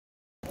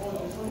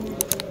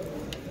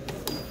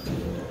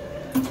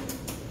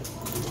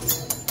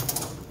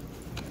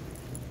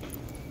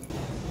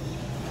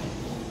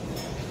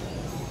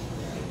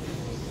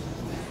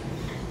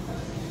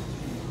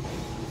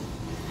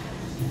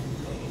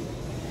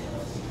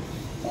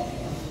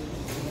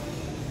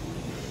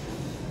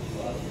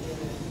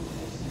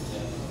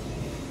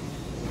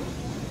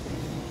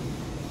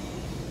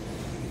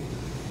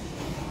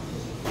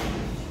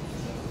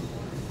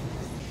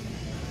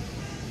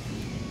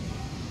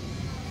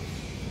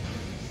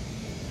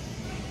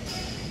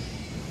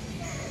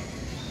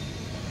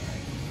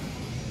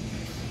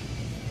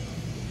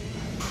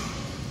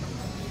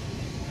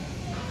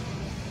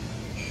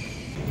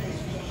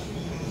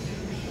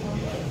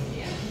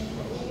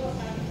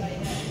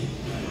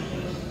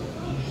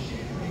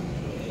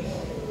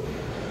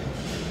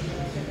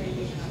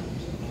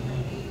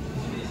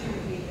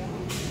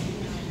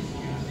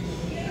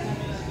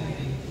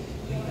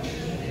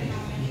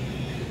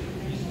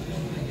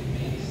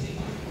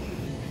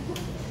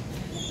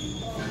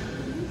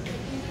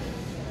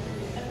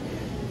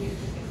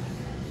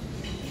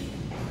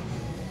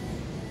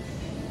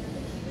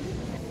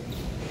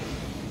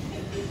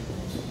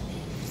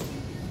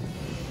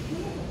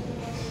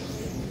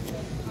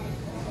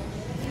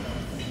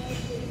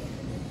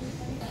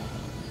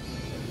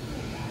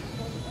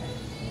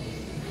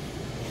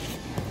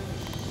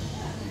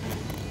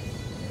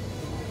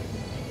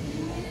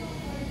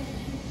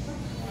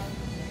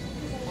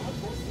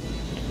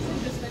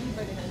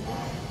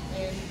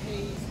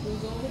school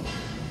zone,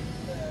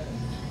 the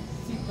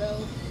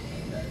seatbelt,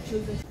 and the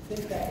children's.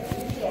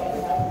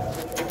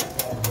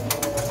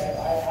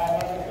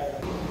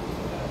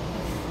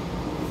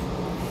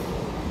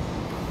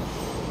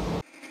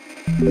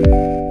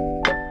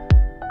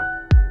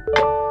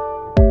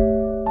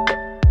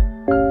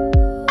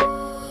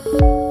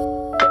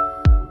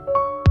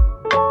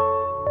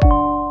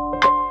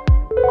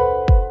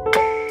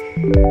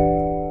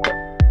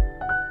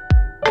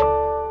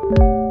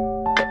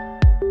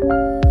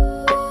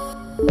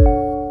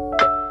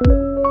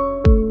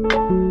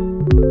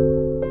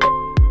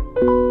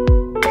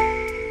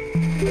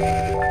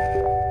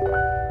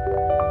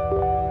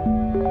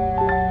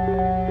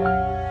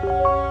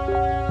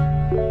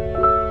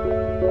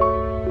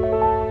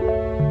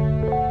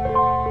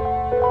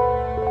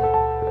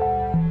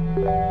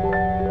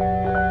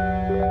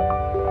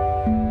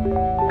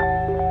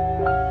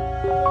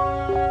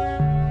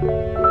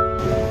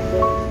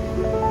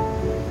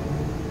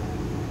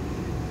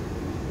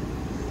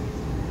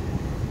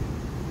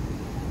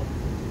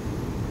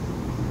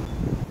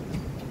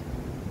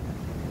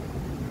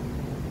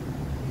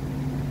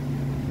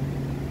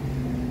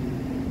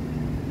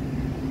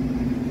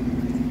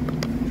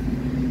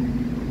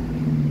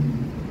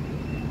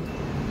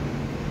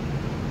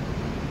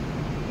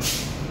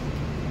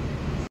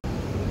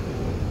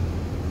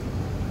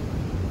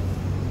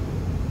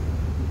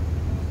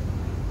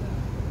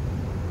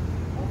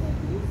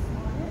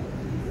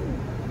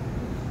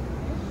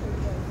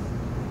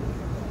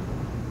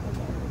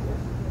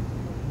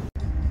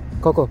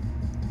 Coco.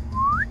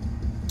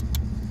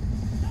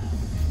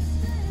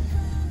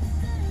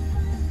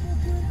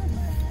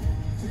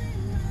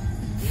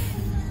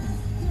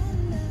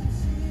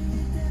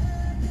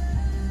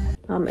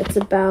 It's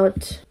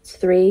about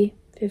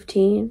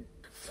 3:15.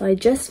 So I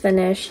just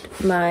finished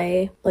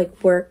my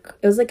work.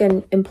 It was like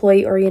an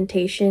employee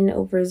orientation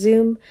over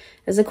Zoom.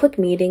 It was a quick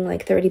meeting,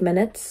 like 30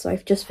 minutes. So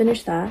I've just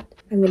finished that.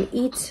 I'm gonna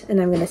eat and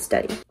I'm gonna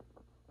study.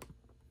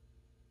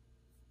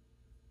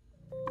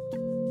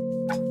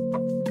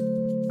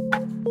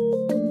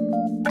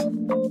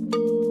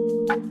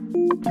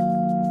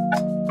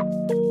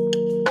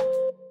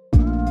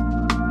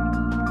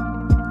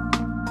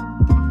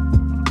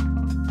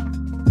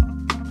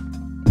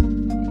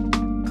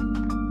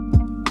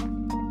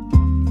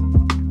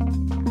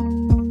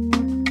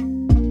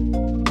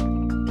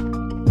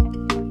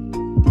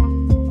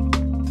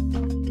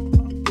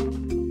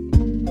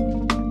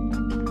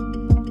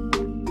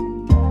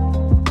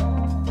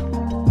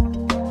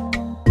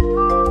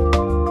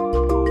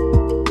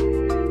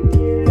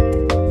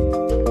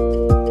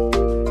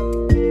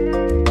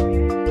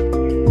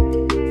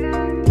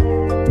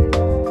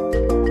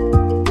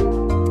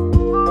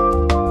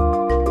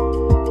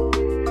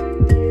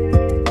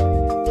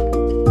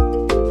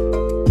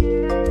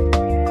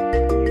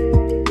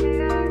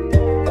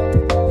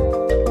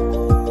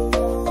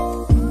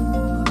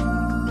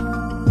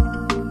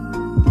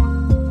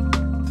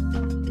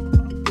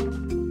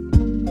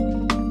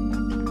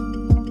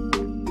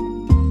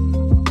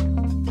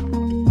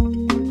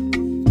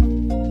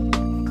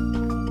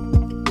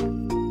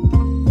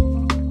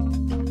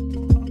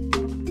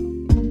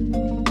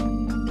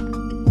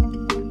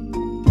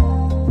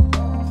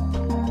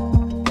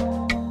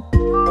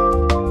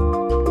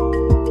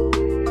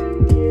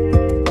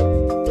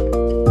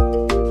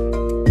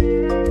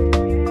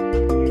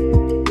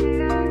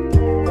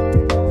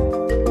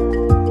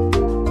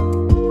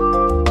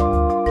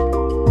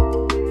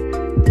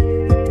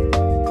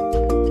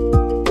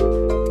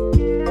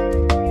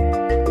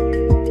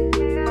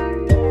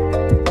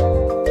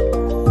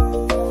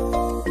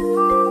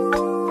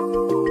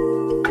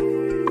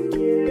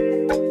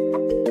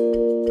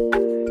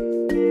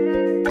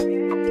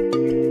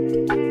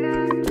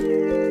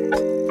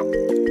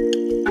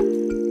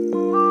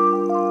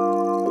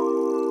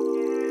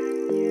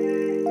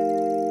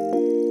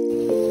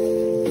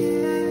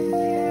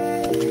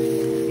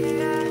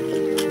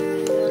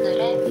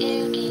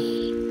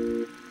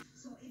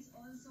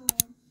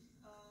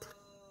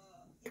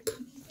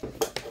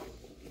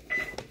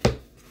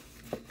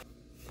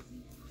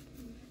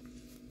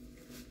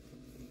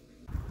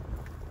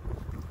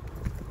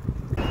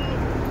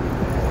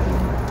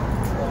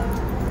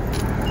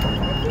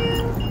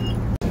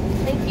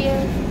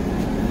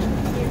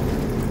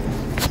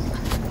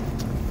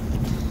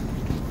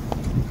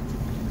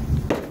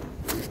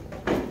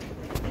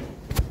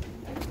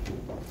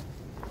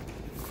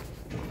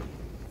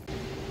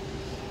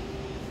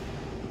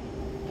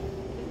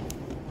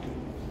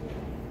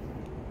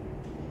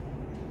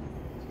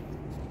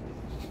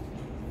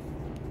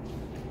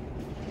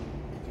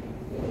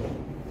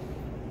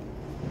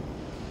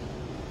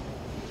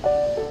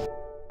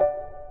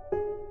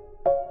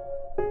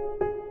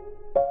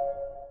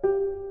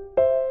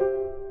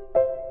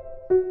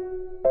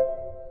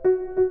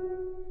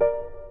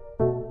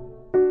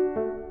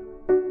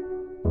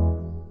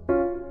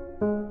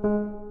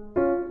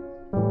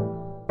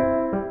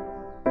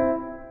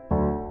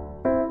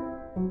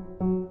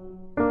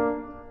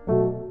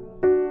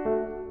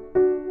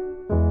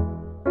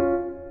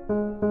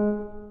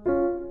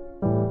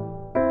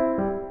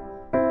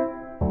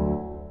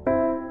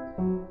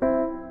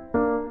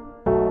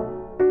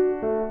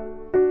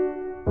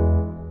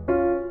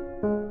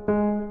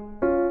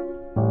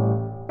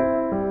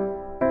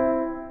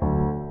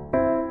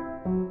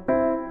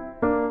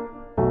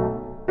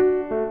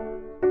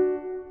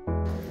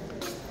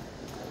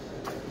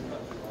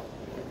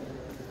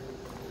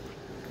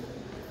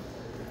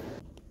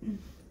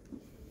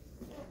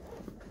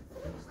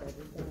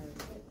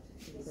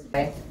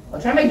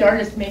 I'll try my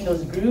darndest to make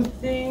those group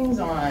things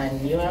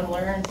on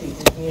Learn so you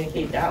can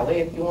communicate that way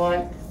if you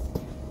want.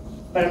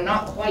 But I'm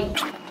not quite.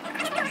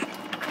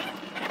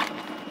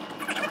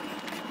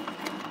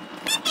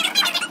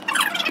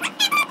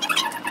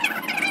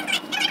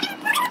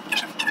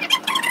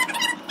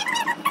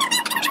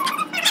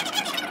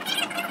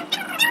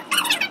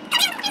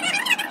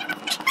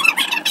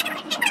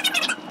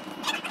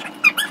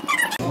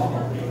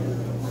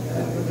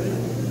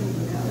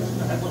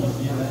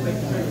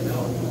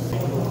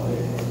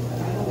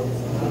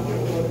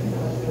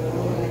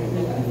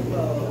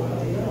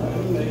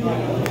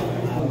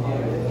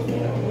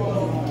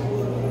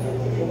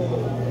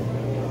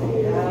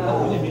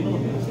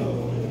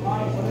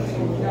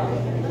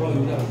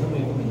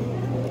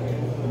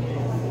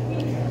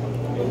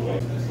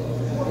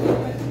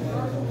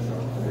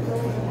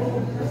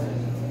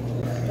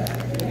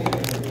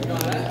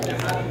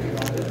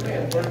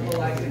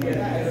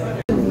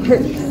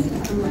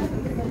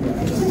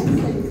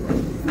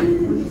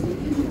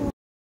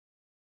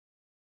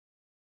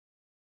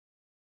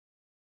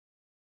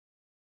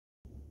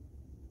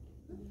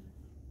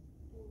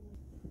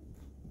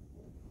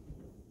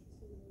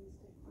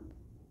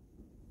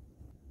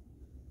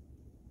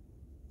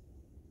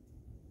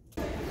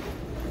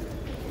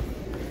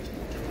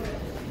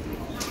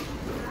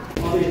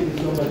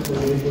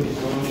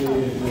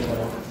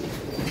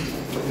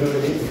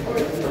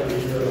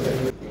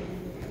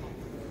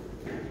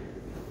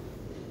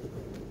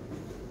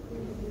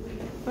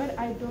 But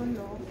I don't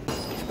know.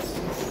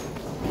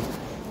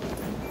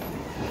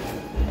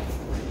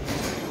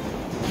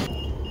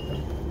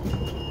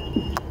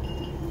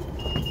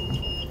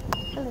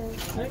 Hello.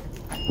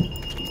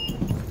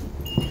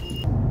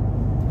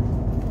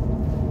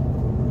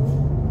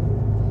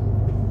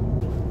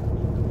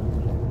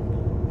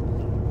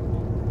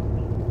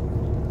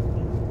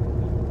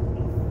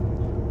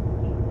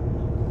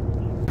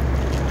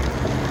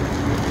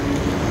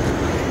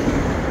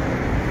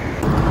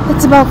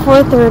 It's about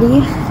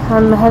 4:30.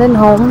 I'm heading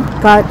home.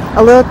 Got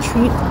a little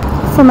treat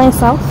for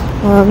myself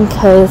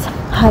because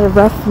I had a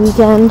rough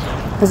weekend.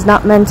 Was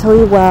not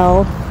mentally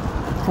well.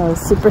 I was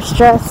super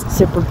stressed,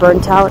 super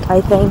burnt out.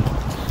 I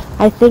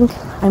think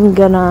I'm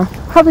gonna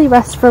probably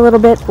rest for a little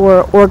bit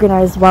or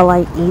organize while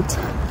I eat,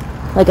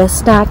 like a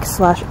snack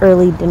 /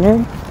 early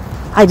dinner.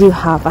 I do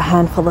have a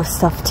handful of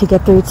stuff to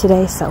get through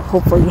today, so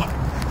hopefully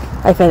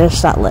I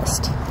finish that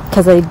list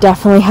because I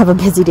definitely have a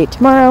busy day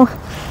tomorrow.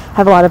 I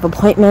have a lot of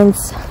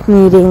appointments,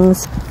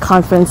 meetings,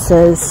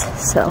 conferences,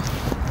 so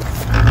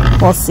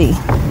we'll see.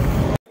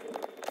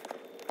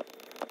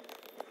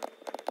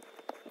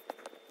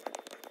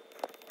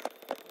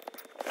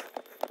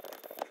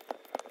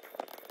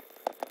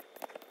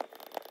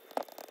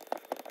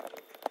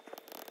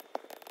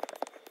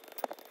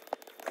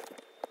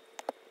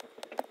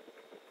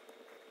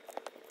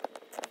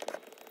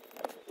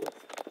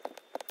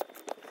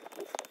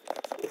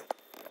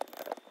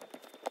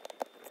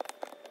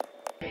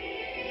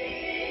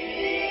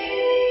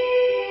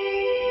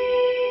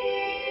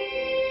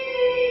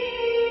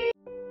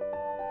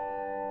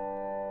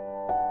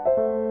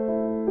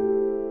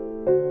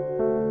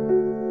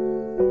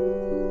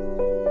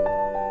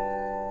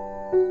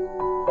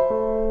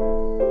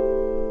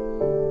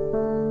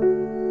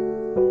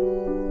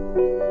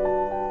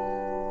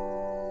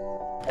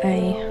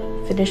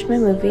 I finished my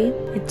movie.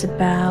 It's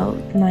about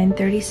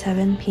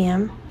 9:37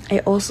 p.m. I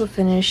also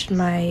finished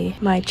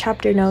my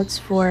chapter notes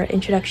for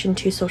Introduction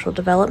to Social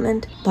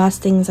Development.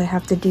 Last things I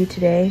have to do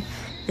today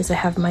is I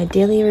have my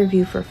daily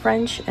review for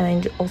French,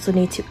 and I also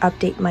need to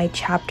update my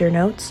chapter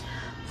notes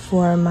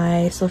for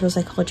my social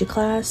psychology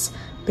class.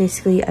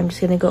 Basically, I'm just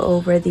going to go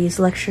over these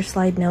lecture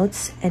slide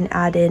notes and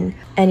add in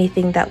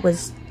anything that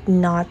was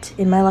not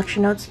in my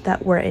lecture notes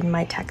that were in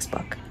my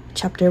textbook.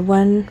 Chapter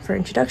 1 for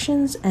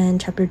introductions and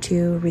Chapter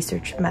 2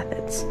 research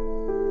methods.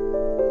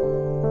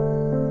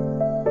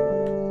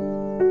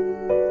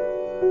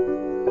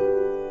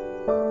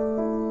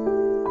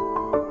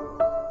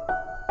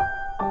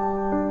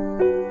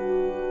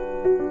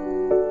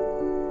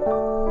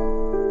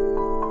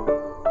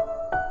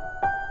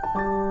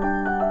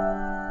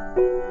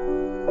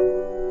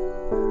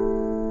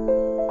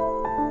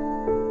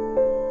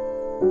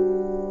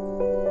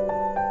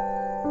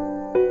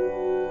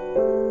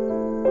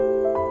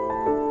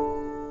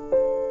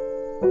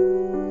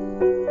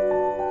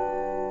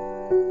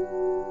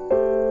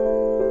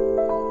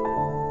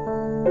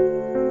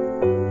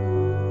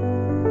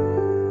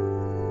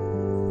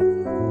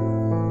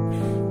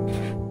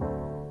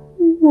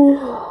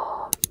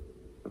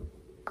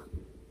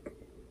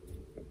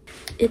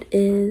 It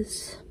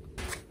is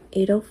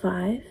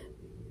 8:05.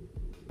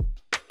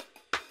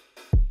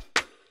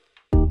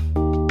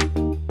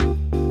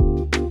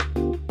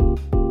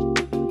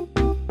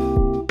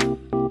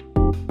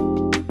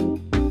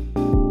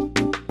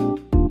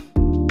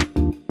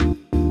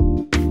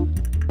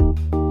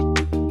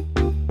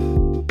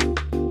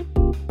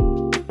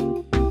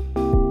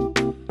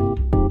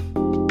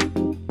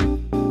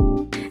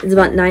 It's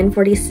about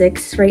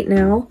 9:46 right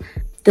now.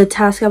 the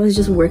task I was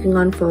just working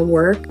on for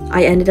work,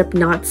 I ended up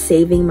not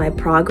saving my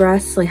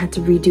progress, so I had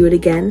to redo it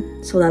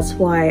again. So that's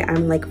why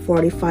I'm like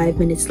 45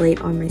 minutes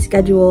late on my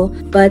schedule.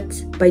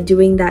 But by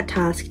doing that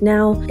task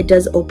now, it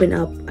does open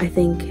up, I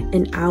think,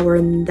 an hour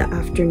in the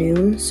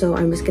afternoon. So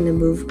I'm just gonna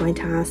move my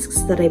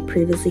tasks that I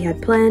previously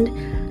had planned.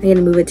 I'm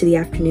gonna move it to the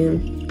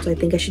afternoon. So I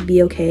think I should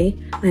be okay.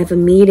 I have a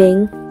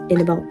meeting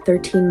in about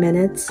 13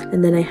 minutes,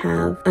 and then I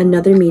have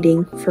another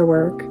meeting for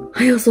work.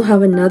 I also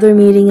have another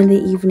meeting in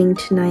the evening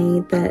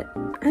tonight that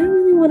I don't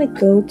really want to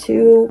go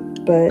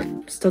to, but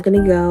I'm still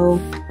gonna go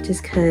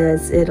just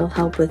because it'll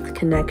help with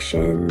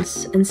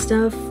connections and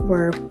stuff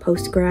for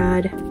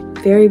post-grad.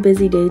 Very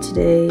busy day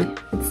today.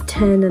 It's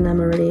 10 and I'm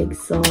already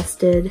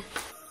exhausted.